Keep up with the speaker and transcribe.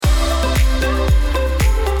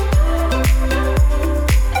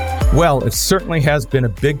Well, it certainly has been a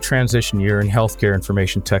big transition year in healthcare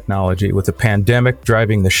information technology, with the pandemic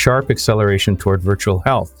driving the sharp acceleration toward virtual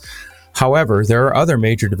health. However, there are other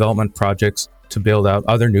major development projects to build out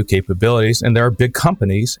other new capabilities, and there are big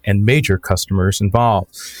companies and major customers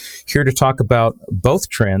involved. Here to talk about both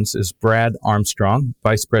trends is Brad Armstrong,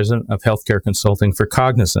 Vice President of Healthcare Consulting for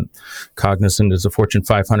Cognizant. Cognizant is a Fortune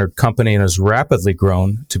 500 company and has rapidly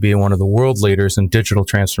grown to be one of the world leaders in digital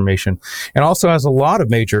transformation, and also has a lot of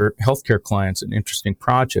major healthcare clients and interesting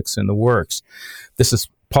projects in the works. This is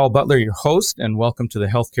Paul Butler, your host, and welcome to the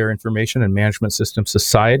Healthcare Information and Management Systems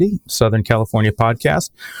Society Southern California podcast,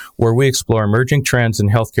 where we explore emerging trends in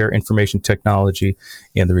healthcare information technology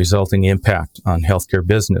and the resulting impact on healthcare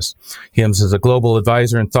business. HIMSS is a global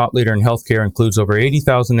advisor and thought leader in healthcare, includes over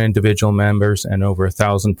 80,000 individual members and over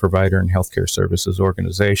 1,000 provider and healthcare services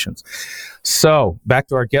organizations. So, back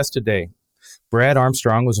to our guest today. Brad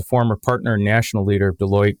Armstrong was a former partner and national leader of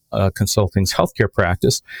Deloitte Consulting's healthcare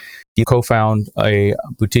practice. He co-founded a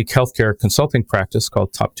boutique healthcare consulting practice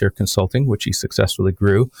called Top Tier Consulting, which he successfully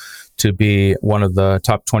grew to be one of the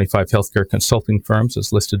top 25 healthcare consulting firms,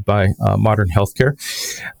 as listed by Modern Healthcare.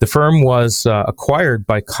 The firm was acquired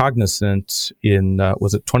by Cognizant in,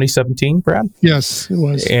 was it 2017, Brad? Yes, it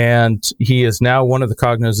was. And he is now one of the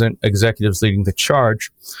Cognizant executives leading the charge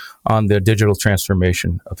on the digital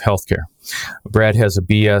transformation of healthcare. Brad has a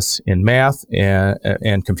BS in math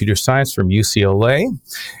and computer science from UCLA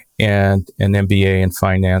and an MBA in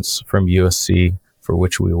finance from USC, for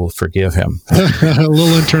which we will forgive him. A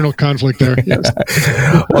little internal conflict there. Yes.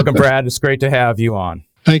 Welcome, Brad. It's great to have you on.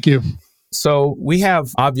 Thank you. So we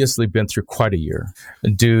have obviously been through quite a year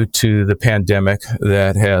due to the pandemic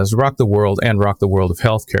that has rocked the world and rocked the world of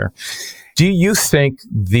healthcare. Do you think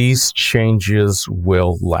these changes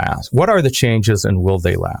will last? What are the changes and will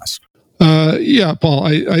they last? Yeah, Paul,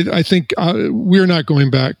 I think we're not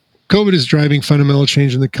going back. COVID is driving fundamental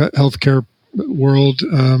change in the healthcare world.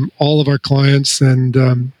 All of our clients and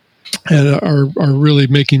are really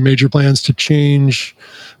making major plans to change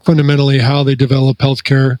fundamentally how they develop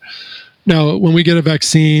healthcare. Now, when we get a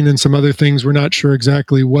vaccine and some other things, we're not sure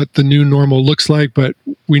exactly what the new normal looks like, but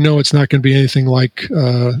we know it's not going to be anything like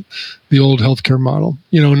the old healthcare model.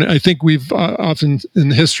 You know, and I think we've often in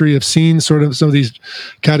the history have seen sort of some of these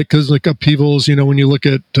cataclysmic upheavals. You know, when you look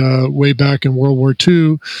at way back in World War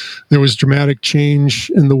II, there was dramatic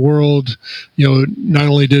change in the world. You know, not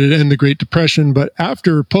only did it end the Great Depression, but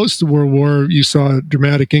after post the World War, you saw a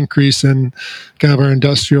dramatic increase in kind of our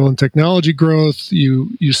industrial and technology growth.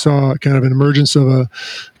 You saw kind of an emergence of a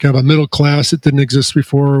kind of a middle class that didn't exist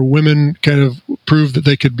before. Women kind of proved that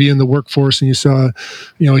they could be in the workforce, and you saw,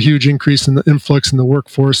 you know, a huge increase in the influx in the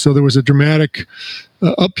workforce. So there was a dramatic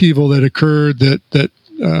upheaval that occurred that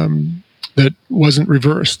wasn't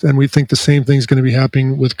reversed. And we think the same thing is going to be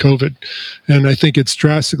happening with COVID. And I think it's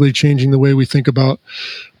drastically changing the way we think about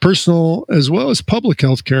personal as well as public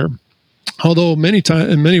health care. Although in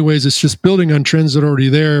many ways, it's just building on trends that are already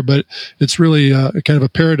there, but it's really a kind of a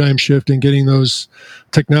paradigm shift in getting those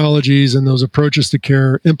technologies and those approaches to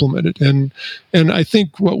care implemented. And I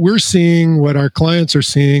think what we're seeing, what our clients are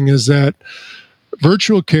seeing, is that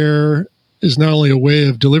virtual care is not only a way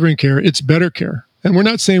of delivering care, it's better care. And we're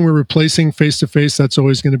not saying we're replacing face-to-face, that's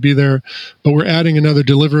always going to be there, but we're adding another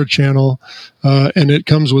delivery channel, and it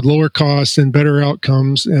comes with lower costs and better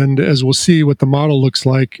outcomes. And as we'll see what the model looks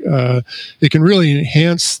like, it can really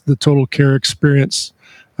enhance the total care experience.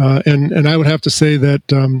 And I would have to say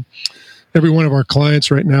that every one of our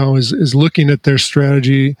clients right now is looking at their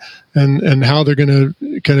strategy and how they're going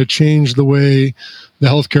to kind of change the way the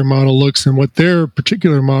healthcare model looks and what their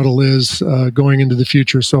particular model is going into the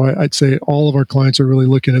future. So I'd say all of our clients are really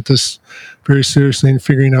looking at this very seriously and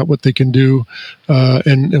figuring out what they can do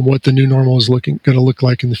and what the new normal is going to look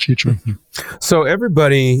like in the future. Mm-hmm. So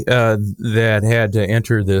everybody that had to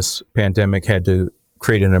enter this pandemic had to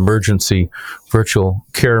create an emergency virtual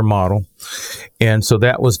care model. And so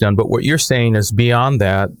that was done. But what you're saying is beyond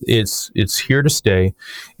that, it's here to stay,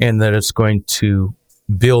 and that it's going to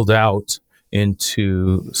build out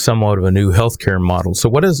into somewhat of a new healthcare model. So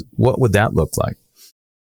what would that look like?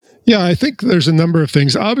 Yeah, I think there's a number of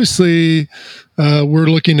things. Obviously, we're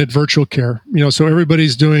looking at virtual care. You know, so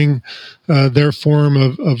everybody's doing their form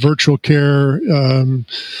of virtual care.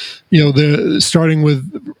 Starting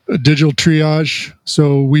with digital triage.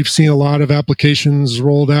 So we've seen a lot of applications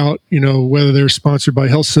rolled out. You know, whether they're sponsored by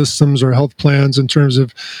health systems or health plans in terms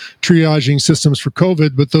of triaging systems for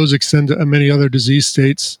COVID, but those extend to many other disease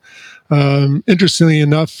states. Interestingly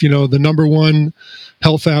enough, you know, the number one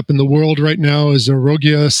health app in the world right now is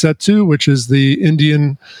Arogya Setu, which is the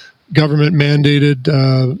Indian government mandated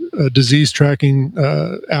disease tracking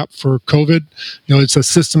app for COVID. It's a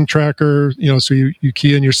system tracker, so you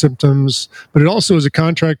key in your symptoms, but it also is a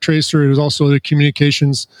contract tracer. It is also a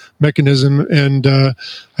communications mechanism. And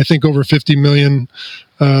I think over 50 million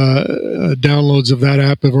downloads of that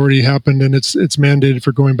app have already happened, and it's mandated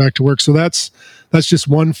for going back to work. So that's just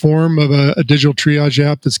one form of a digital triage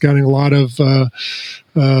app that's getting a lot of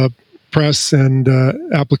press and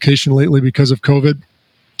application lately because of COVID.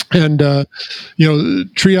 And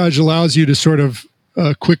triage allows you to sort of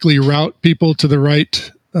quickly route people to the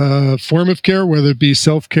right form of care, whether it be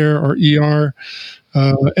self-care or ER.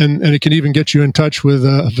 And it can even get you in touch with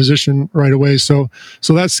a physician right away. So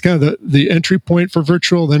that's kind of the entry point for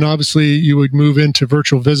virtual. Then obviously you would move into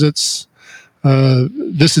virtual visits.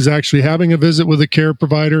 This is actually having a visit with a care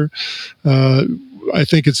provider. I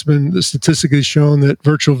think it's been statistically shown that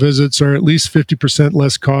virtual visits are at least 50%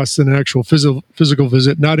 less cost than an actual physical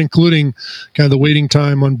visit, not including kind of the waiting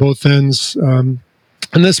time on both ends.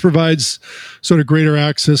 And this provides sort of greater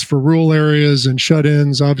access for rural areas and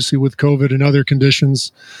shut-ins, obviously with COVID and other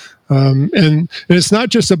conditions. And it's not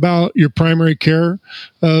just about your primary care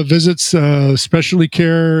visits. Specialty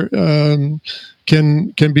care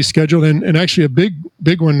can be scheduled, and actually a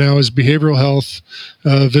big one now is behavioral health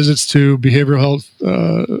visits to behavioral health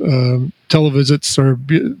televisits or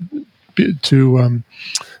to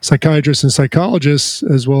psychiatrists and psychologists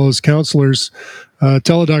as well as counselors.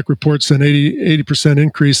 Teladoc reports an 80%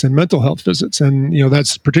 increase in mental health visits, and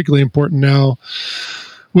that's particularly important now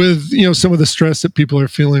with some of the stress that people are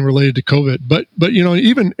feeling related to COVID. But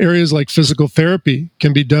even areas like physical therapy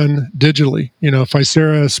can be done digitally.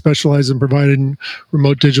 Ficera specializes in providing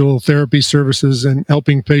remote digital therapy services and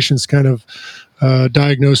helping patients kind of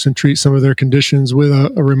diagnose and treat some of their conditions with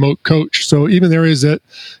a remote coach. So even areas that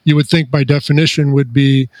you would think by definition would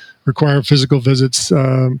require physical visits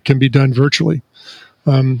can be done virtually.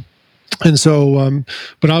 And so,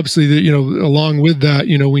 but obviously, along with that,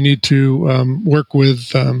 we need to work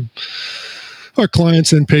with our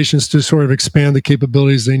clients and patients to sort of expand the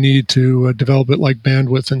capabilities they need to develop it, like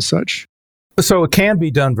bandwidth and such. So it can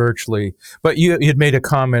be done virtually, but you had made a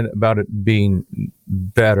comment about it being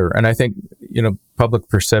better. And I think, public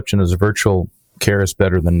perception is virtual care is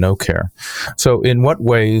better than no care. So in what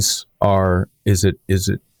ways is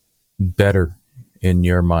it better in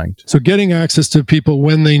your mind? So getting access to people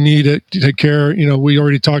when they need it to care, we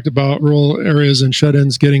already talked about rural areas and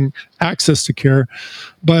shut-ins getting access to care,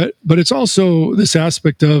 but it's also this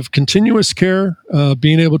aspect of continuous care,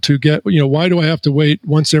 being able to get, why do I have to wait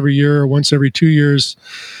once every year or once every 2 years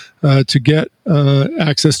to get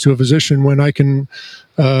access to a physician when I can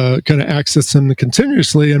kind of access them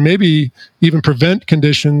continuously and maybe even prevent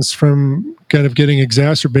conditions from kind of getting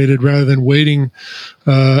exacerbated rather than waiting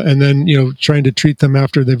and then trying to treat them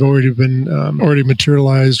after they've already been already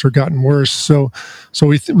materialized or gotten worse. So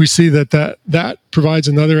we see that provides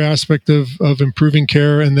another aspect of improving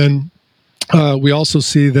care. And then we also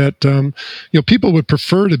see that people would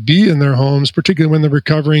prefer to be in their homes, particularly when they're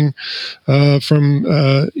recovering from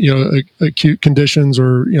acute conditions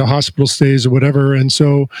or hospital stays or whatever. And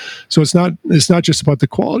so it's not just about the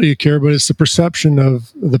quality of care, but it's the perception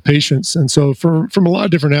of the patients. And so from a lot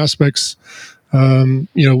of different aspects,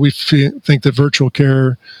 we think that virtual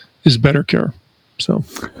care is better care. So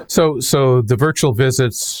the virtual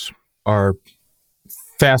visits are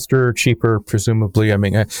faster, cheaper, presumably. I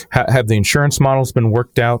mean, have the insurance models been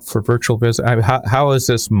worked out for virtual visits? I mean, how is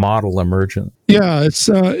this model emergent? Yeah, it's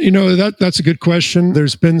that's a good question.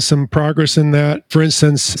 There's been some progress in that. For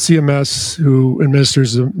instance, CMS, who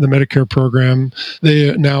administers the Medicare program,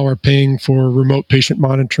 they now are paying for remote patient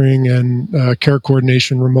monitoring and care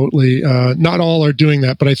coordination remotely. Not all are doing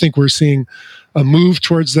that, but I think we're seeing a move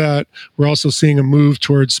towards that. We're also seeing a move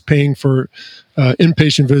towards paying for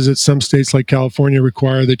inpatient visits. Some states like California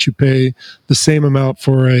require that you pay the same amount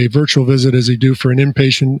for a virtual visit as you do for an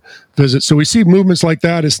inpatient visit. So we see movements like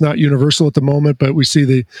that. It's not universal at the moment, but we see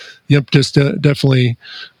the impetus definitely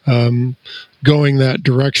going that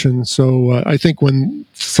direction. So I think when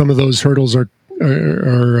some of those hurdles are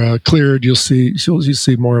cleared, you'll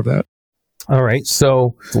see more of that. All right.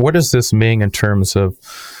 So what does this mean in terms of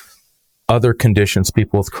other conditions,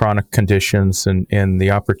 people with chronic conditions, and the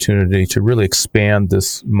opportunity to really expand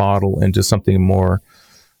this model into something more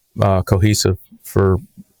cohesive for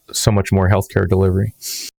so much more healthcare delivery?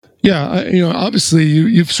 Yeah, obviously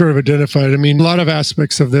you've sort of identified. I mean, a lot of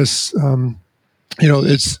aspects of this.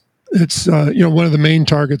 It's one of the main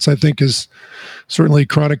targets, I think, is certainly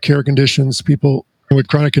chronic care conditions. People with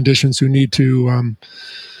chronic conditions who need to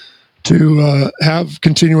have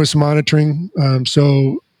continuous monitoring.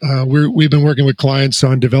 So we've been working with clients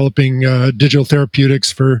on developing digital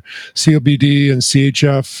therapeutics for COPD and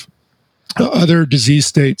CHF, other disease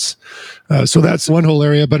states. So that's one whole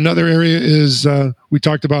area. But another area is we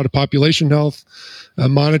talked about population health,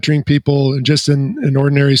 monitoring people and just in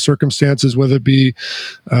ordinary circumstances, whether it be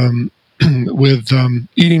with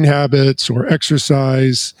eating habits or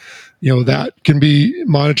exercise, that can be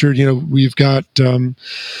monitored. We've got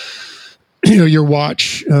your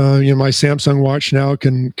watch, my Samsung watch now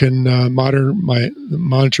can monitor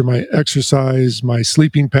my exercise, my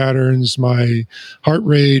sleeping patterns, my heart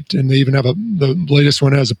rate, and they even have the latest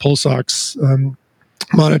one has a pulse ox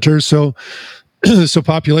monitor. So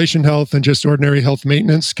population health and just ordinary health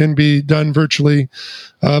maintenance can be done virtually.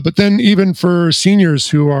 But then even for seniors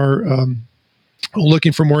who are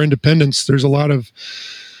looking for more independence, there's a lot of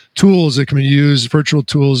tools that can be used, virtual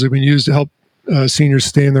tools that can be used to help seniors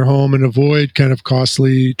stay in their home and avoid kind of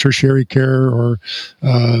costly tertiary care or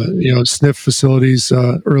SNF facilities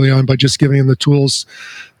early on, by just giving them the tools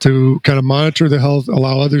to kind of monitor the health,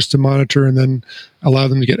 allow others to monitor, and then allow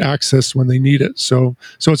them to get access when they need it. So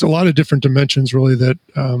it's a lot of different dimensions really that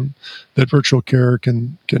virtual care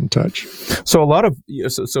can touch. So a lot of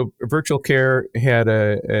so virtual care had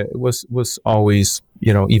was always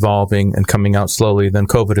evolving and coming out slowly. Then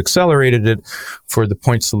COVID accelerated it for the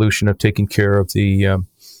point solution of taking care of the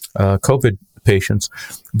COVID patients.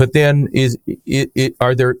 But then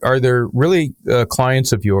are there really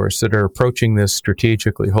clients of yours that are approaching this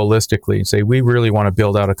strategically, holistically, and say, we really want to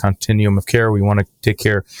build out a continuum of care. We want to take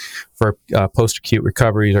care for post-acute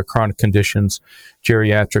recoveries or chronic conditions,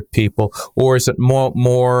 geriatric people, or is it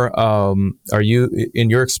more are you,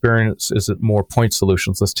 in your experience, is it more point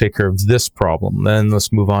solutions? Let's take care of this problem, then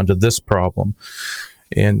let's move on to this problem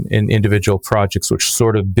in individual projects, which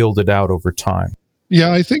sort of build it out over time?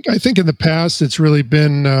 Yeah, I think in the past it's really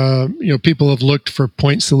been people have looked for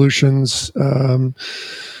point solutions.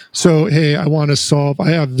 So hey, I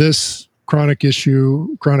have this chronic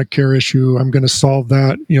care issue. I'm going to solve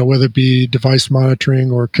that. Whether it be device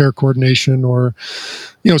monitoring or care coordination or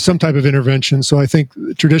some type of intervention. So I think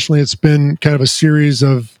traditionally it's been kind of a series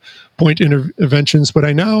of point interventions. But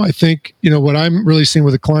I think what I'm really seeing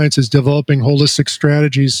with the clients is developing holistic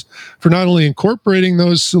strategies for not only incorporating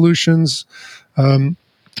those solutions,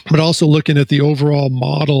 but also looking at the overall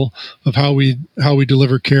model of how we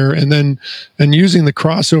deliver care, and using the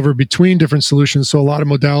crossover between different solutions. So a lot of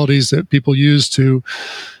modalities that people use to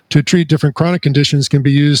treat different chronic conditions can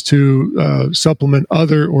be used to supplement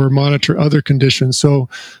other or monitor other conditions. So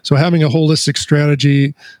having a holistic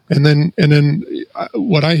strategy, and then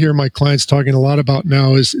what I hear my clients talking a lot about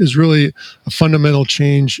now is really a fundamental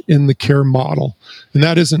change in the care model. And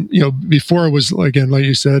that isn't, before it was, again, like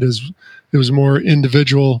you said, it was more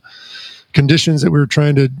individual conditions that we were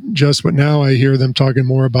trying to adjust, but now I hear them talking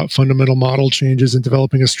more about fundamental model changes and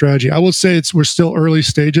developing a strategy. I will say we're still early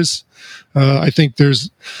stages. I think there's,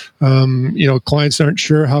 clients aren't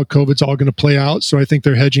sure how COVID's all going to play out, so I think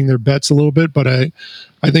they're hedging their bets a little bit. But I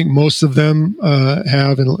think most of them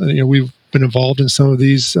have, and we've been involved in some of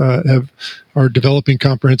these, are developing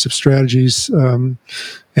comprehensive strategies and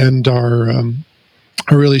are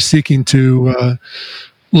really seeking to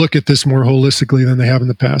look at this more holistically than they have in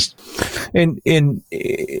the past. And in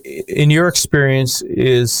your experience,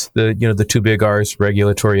 is the two big R's,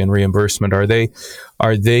 regulatory and reimbursement, are they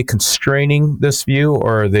constraining this view,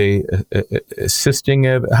 or are they assisting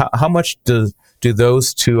it? How much do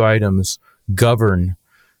those two items govern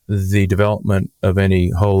the development of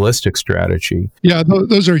any holistic strategy? Yeah,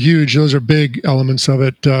 those are huge. Those are big elements of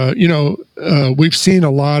it. We've seen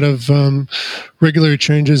a lot of regulatory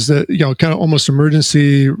changes that, kind of almost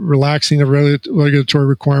emergency relaxing of regulatory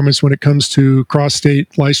requirements when it comes to cross-state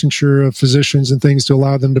licensure of physicians and things to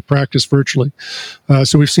allow them to practice virtually.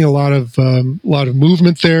 So we've seen a lot of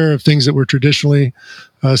movement there of things that were traditionally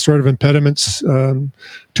sort of impediments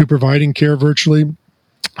to providing care virtually.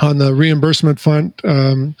 On the reimbursement front,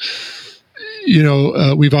 we've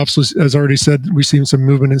obviously, as already said, we've seen some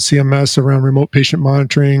movement in CMS around remote patient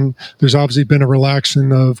monitoring. There's obviously been a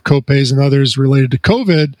relaxation of copays and others related to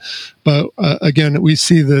COVID. But again, we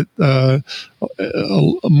see that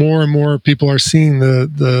more and more people are seeing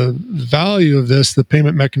the value of this. The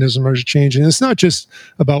payment mechanism are changing. It's not just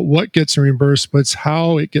about what gets reimbursed, but it's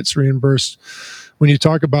how it gets reimbursed. When you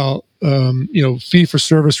talk about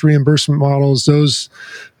fee-for-service reimbursement models, those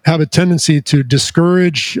have a tendency to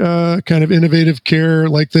discourage kind of innovative care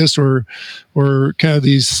like this, or kind of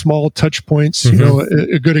these small touch points.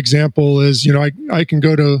 Mm-hmm. A good example is, I can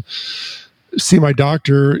go to see my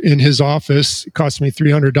doctor in his office. It costs me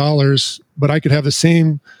 $300, but I could have the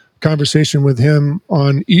same conversation with him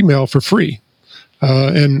on email for free.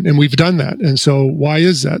 and we've done that. And so why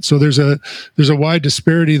is that? So there's a wide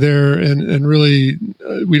disparity there, and really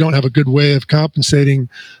we don't have a good way of compensating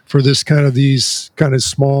for these kind of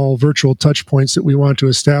small virtual touch points that we want to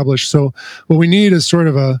establish. So what we need is sort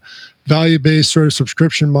of a value-based sort of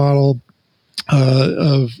subscription model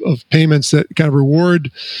of payments that kind of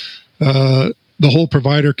reward the whole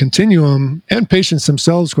provider continuum and patients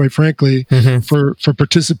themselves, quite frankly, for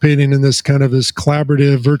participating in this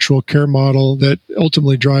collaborative virtual care model that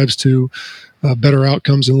ultimately drives to better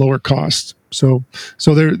outcomes and lower costs. So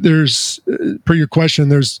there's per your question,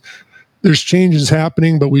 there's changes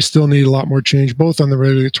happening, but we still need a lot more change, both on the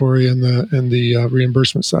regulatory and the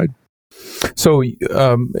reimbursement side. So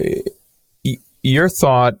your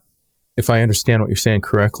thought, if I understand what you're saying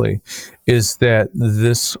correctly, is that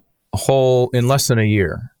this whole, in less than a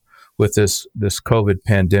year with this COVID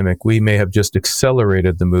pandemic, we may have just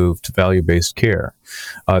accelerated the move to value-based care.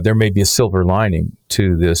 There may be a silver lining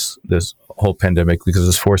to this whole pandemic because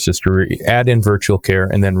it's forced us to add in virtual care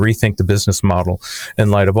and then rethink the business model in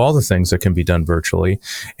light of all the things that can be done virtually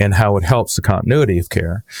and how it helps the continuity of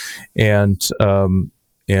care and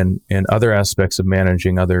other aspects of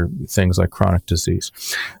managing other things like chronic disease.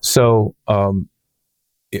 So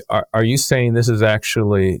are you saying this is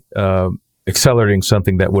actually accelerating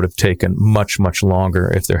something that would have taken much, much longer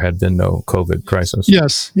if there had been no COVID crisis?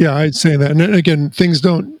 Yes. Yeah, I'd say that. And again, things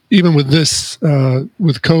don't, even with this,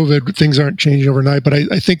 with COVID, things aren't changing overnight. But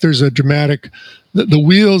I think there's a dramatic, the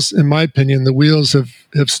wheels, in my opinion, the wheels have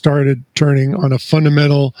started turning on a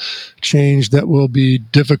fundamental change that will be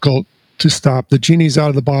difficult to stop. The genie's out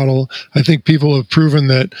of the bottle. I think people have proven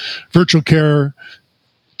that virtual care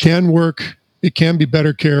can work. It can be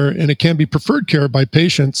better care, and it can be preferred care by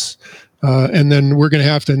patients. And then we're going to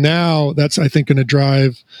have to now, that's, I think, going to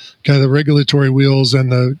drive kind of the regulatory wheels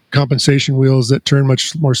and the compensation wheels that turn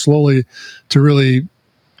much more slowly to really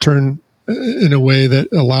turn in a way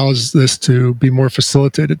that allows this to be more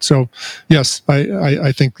facilitated. So, yes,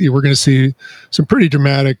 I think we're going to see some pretty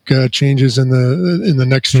dramatic changes in the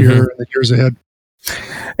next year and the years ahead.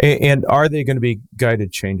 And are they going to be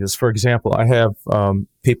guided changes? For example, I have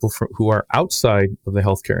people who are outside of the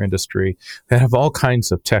healthcare industry that have all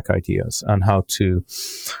kinds of tech ideas on how to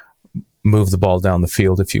move the ball down the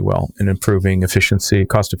field, if you will, in improving efficiency,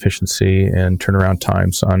 cost efficiency, and turnaround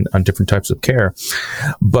times on different types of care.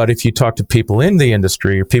 But if you talk to people in the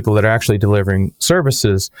industry or people that are actually delivering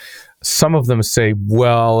services, some of them say,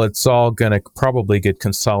 well, it's all going to probably get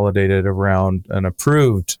consolidated around an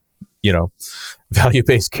approved,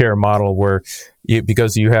 value-based care model where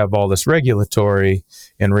because you have all this regulatory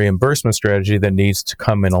and reimbursement strategy that needs to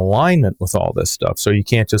come in alignment with all this stuff. So you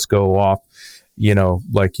can't just go off,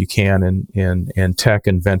 like you can in tech,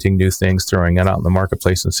 inventing new things, throwing it out in the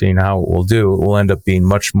marketplace and seeing how it will do. It will end up being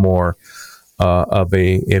much more of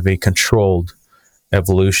a controlled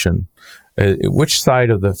evolution. Which side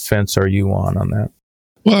of the fence are you on that?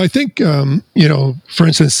 Well, I think, for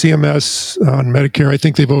instance, CMS on Medicare, I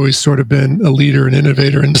think they've always sort of been a leader and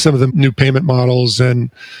innovator in some of the new payment models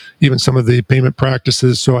and even some of the payment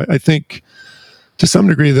practices. So I think to some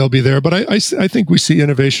degree they'll be there. But I think we see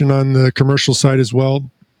innovation on the commercial side as well,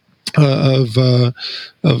 of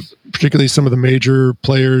particularly some of the major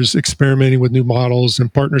players experimenting with new models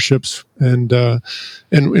and partnerships, and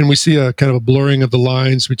we see a kind of a blurring of the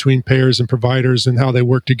lines between payers and providers and how they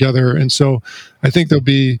work together. And so I think there'll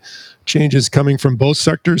be changes coming from both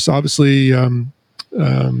sectors. Obviously,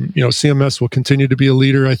 CMS will continue to be a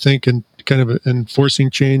leader, I think, in kind of enforcing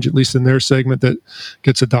change, at least in their segment that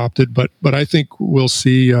gets adopted. But I think we'll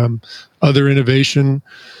see other innovation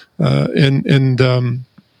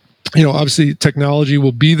obviously technology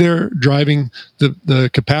will be there driving the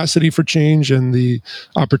capacity for change and the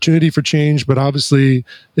opportunity for change, but obviously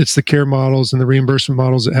it's the care models and the reimbursement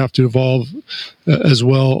models that have to evolve as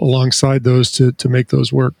well alongside those to make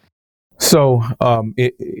those work. So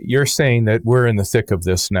you're saying that we're in the thick of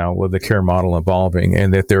this now with the care model evolving,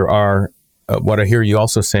 and that there are, what I hear you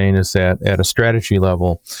also saying is that at a strategy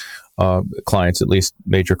level, clients, at least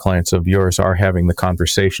major clients of yours, are having the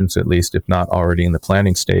conversations, at least if not already in the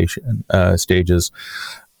planning stages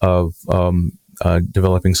of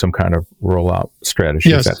developing some kind of rollout strategy.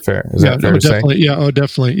 Yes. Is that fair? Is that fair to definitely. say? Yeah. Oh,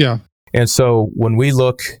 definitely. Yeah. And so when we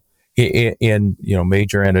look in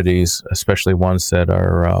major entities, especially ones that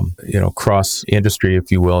are cross industry,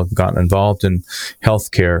 if you will, have gotten involved in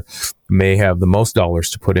healthcare, may have the most dollars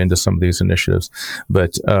to put into some of these initiatives.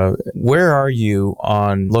 But where are you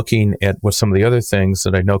on looking at what some of the other things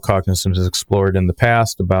that I know Cognizant has explored in the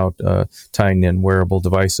past about tying in wearable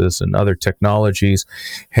devices and other technologies?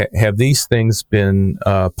 Have these things been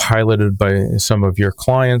piloted by some of your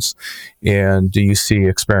clients? And do you see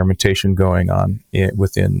experimentation going on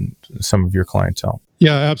within some of your clientele?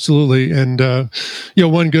 Yeah, absolutely. And,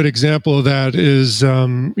 one good example of that is,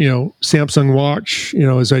 Samsung Watch.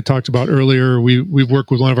 As I talked about earlier, we've worked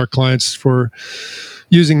with one of our clients for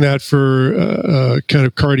using that for kind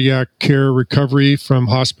of cardiac care recovery from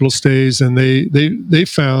hospital stays. And they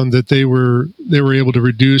found that they were able to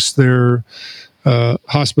reduce their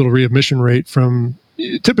hospital readmission rate from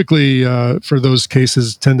typically for those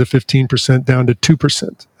cases 10 to 15% down to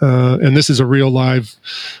 2%. And this is a real live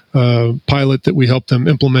pilot that we helped them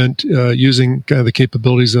implement using kind of the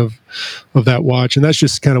capabilities of that watch. And that's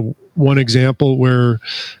just kind of one example where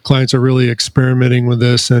clients are really experimenting with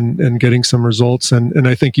this and getting some results. And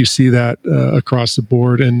I think you see that across the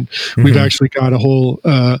board. And we've actually got a whole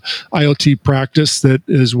IoT practice that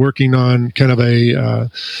is working on kind of a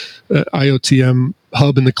IoTM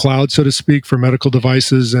hub in the cloud, so to speak, for medical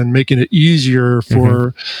devices, and making it easier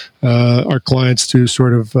for our clients to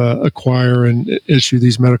sort of acquire and issue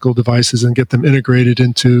these medical devices and get them integrated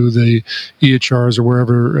into the EHRs or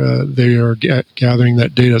wherever they are gathering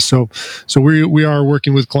that data. So we are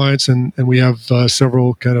working with clients, and we have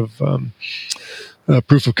several kind of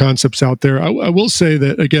proof of concepts out there. I will say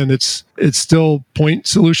that, again, it's still point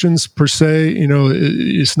solutions per se.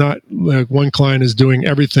 It's not like one client is doing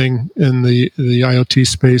everything in the IoT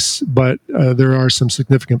space, but there are some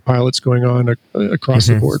significant pilots going on across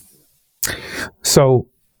the board. So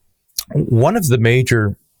one of the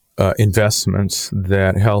major investments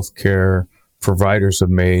that healthcare providers have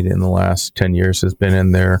made in the last 10 years has been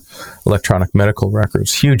in their electronic medical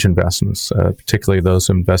records. Huge investments, particularly those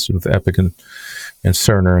invested with Epic and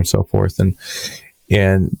Cerner and so forth.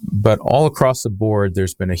 But all across the board,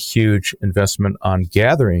 there's been a huge investment on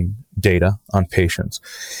gathering data on patients.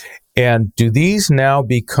 And do these now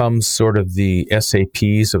become sort of the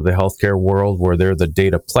SAPs of the healthcare world, where they're the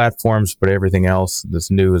data platforms, but everything else that's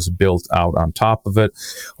new is built out on top of it?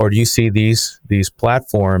 Or do you see these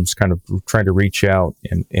platforms kind of trying to reach out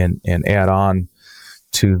and add on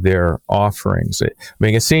to their offerings? I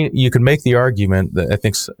mean, you can make the argument that I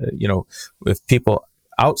think, if people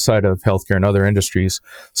outside of healthcare and other industries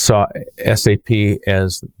saw SAP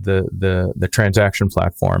as the transaction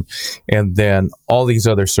platform, and then all these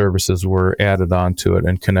other services were added onto it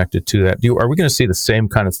and connected to that. Are we going to see the same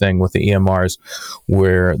kind of thing with the EMRs,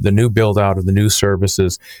 where the new build out of the new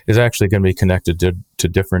services is actually going to be connected to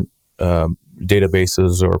different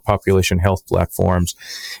databases or population health platforms,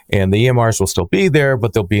 and the EMRs will still be there,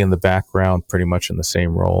 but they'll be in the background pretty much in the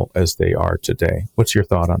same role as they are today? What's your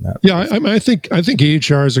thought on that? Yeah, I think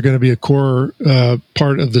EHRs are going to be a core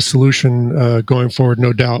part of the solution going forward,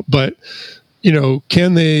 no doubt. But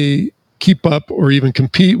can they keep up or even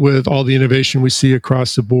compete with all the innovation we see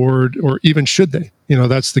across the board, or even should they?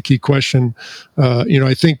 That's the key question.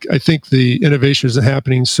 I think the innovation is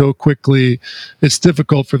happening so quickly, it's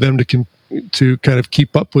difficult for them to kind of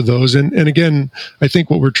keep up with those. And again, I think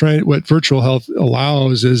what virtual health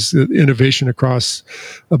allows is innovation across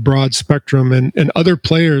a broad spectrum, and other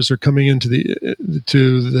players are coming into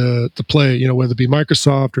the play, whether it be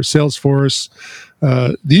Microsoft or Salesforce.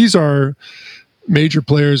 These are major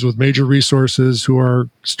players with major resources who are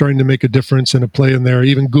starting to make a difference and a play in there.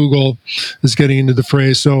 Even Google is getting into the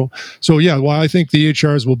fray. So yeah, while I think the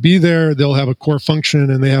EHRs will be there, they'll have a core function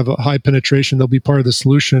and they have a high penetration, they'll be part of the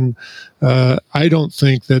solution. I don't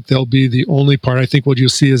think that they'll be the only part. I think what you'll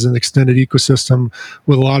see is an extended ecosystem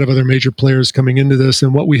with a lot of other major players coming into this.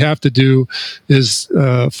 And what we have to do is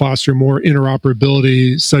foster more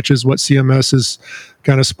interoperability, such as what CMS is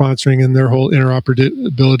kind of sponsoring in their whole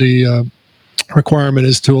interoperability requirement,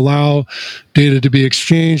 is to allow data to be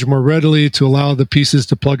exchanged more readily, to allow the pieces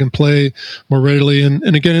to plug and play more readily.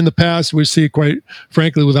 And again, in the past, we see, quite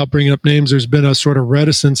frankly, without bringing up names, there's been a sort of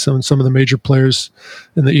reticence on some of the major players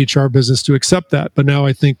in the EHR business to accept that. But now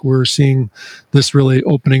I think we're seeing this really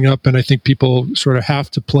opening up, and I think people sort of have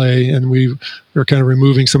to play, and we're kind of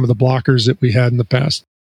removing some of the blockers that we had in the past.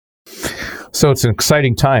 So it's an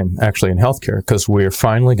exciting time, actually, in healthcare, because we're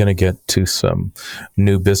finally going to get to some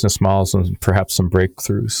new business models and perhaps some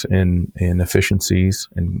breakthroughs in efficiencies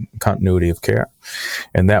and continuity of care,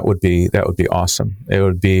 and that would be awesome. It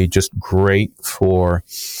would be just great for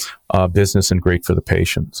business and great for the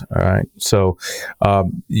patients. All right. So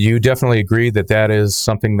you definitely agree that is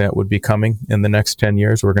something that would be coming in the next 10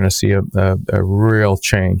 years. We're going to see a real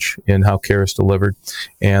change in how care is delivered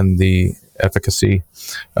and the efficacy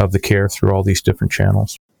of the care through all these different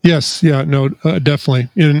channels. Yes. Yeah. No. Definitely.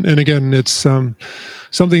 And again, it's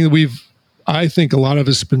something that I think a lot of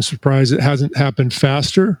us have been surprised it hasn't happened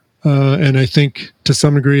faster. And I think to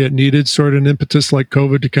some degree it needed sort of an impetus like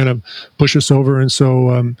COVID to kind of push us over. And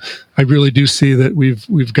so I really do see that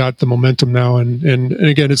we've got the momentum now. And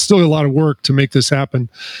again, it's still a lot of work to make this happen.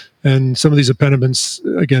 And some of these impediments,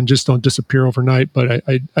 again, just don't disappear overnight. But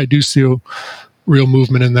I do see a real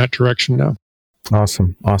movement in that direction now.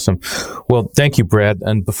 Awesome. Well, thank you, Brad.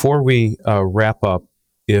 And before we wrap up,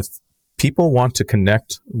 if people want to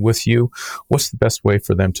connect with you, what's the best way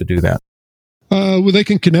for them to do that? Well, they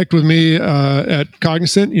can connect with me at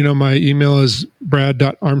Cognizant. My email is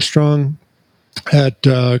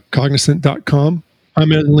brad.armstrong@cognizant.com.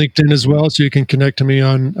 I'm at LinkedIn as well, so you can connect to me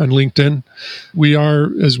on LinkedIn. We are,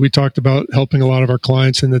 as we talked about, helping a lot of our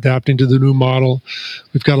clients in adapting to the new model.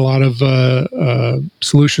 We've got a lot of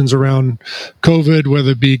solutions around COVID,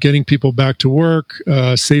 whether it be getting people back to work,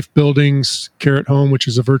 safe buildings, care at home, which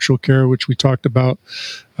is a virtual care, which we talked about.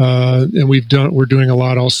 And we're doing a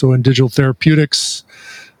lot also in digital therapeutics,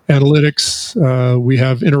 analytics. We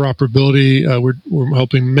have interoperability. We're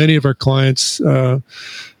helping many of our clients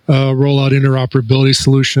roll out interoperability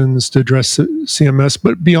solutions to address CMS.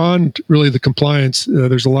 But beyond really the compliance,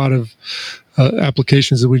 there's a lot of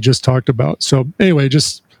applications that we just talked about. So anyway,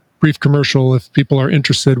 just brief commercial. If people are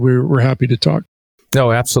interested, we're happy to talk.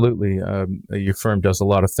 No, absolutely. Your firm does a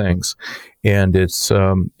lot of things, and it's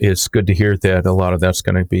good to hear that a lot of that's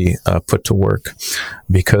going to be put to work,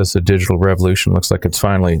 because the digital revolution looks like it's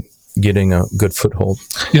finally getting a good foothold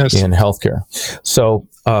in healthcare. So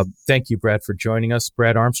thank you, Brad, for joining us.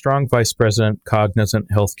 Brad Armstrong, Vice President, Cognizant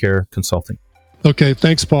Healthcare Consulting. Okay,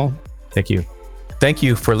 thanks, Paul. Thank you. Thank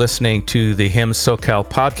you for listening to the HIMSS SoCal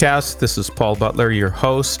podcast. This is Paul Butler, your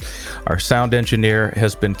host. Our sound engineer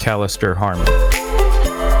has been Callister Harmon.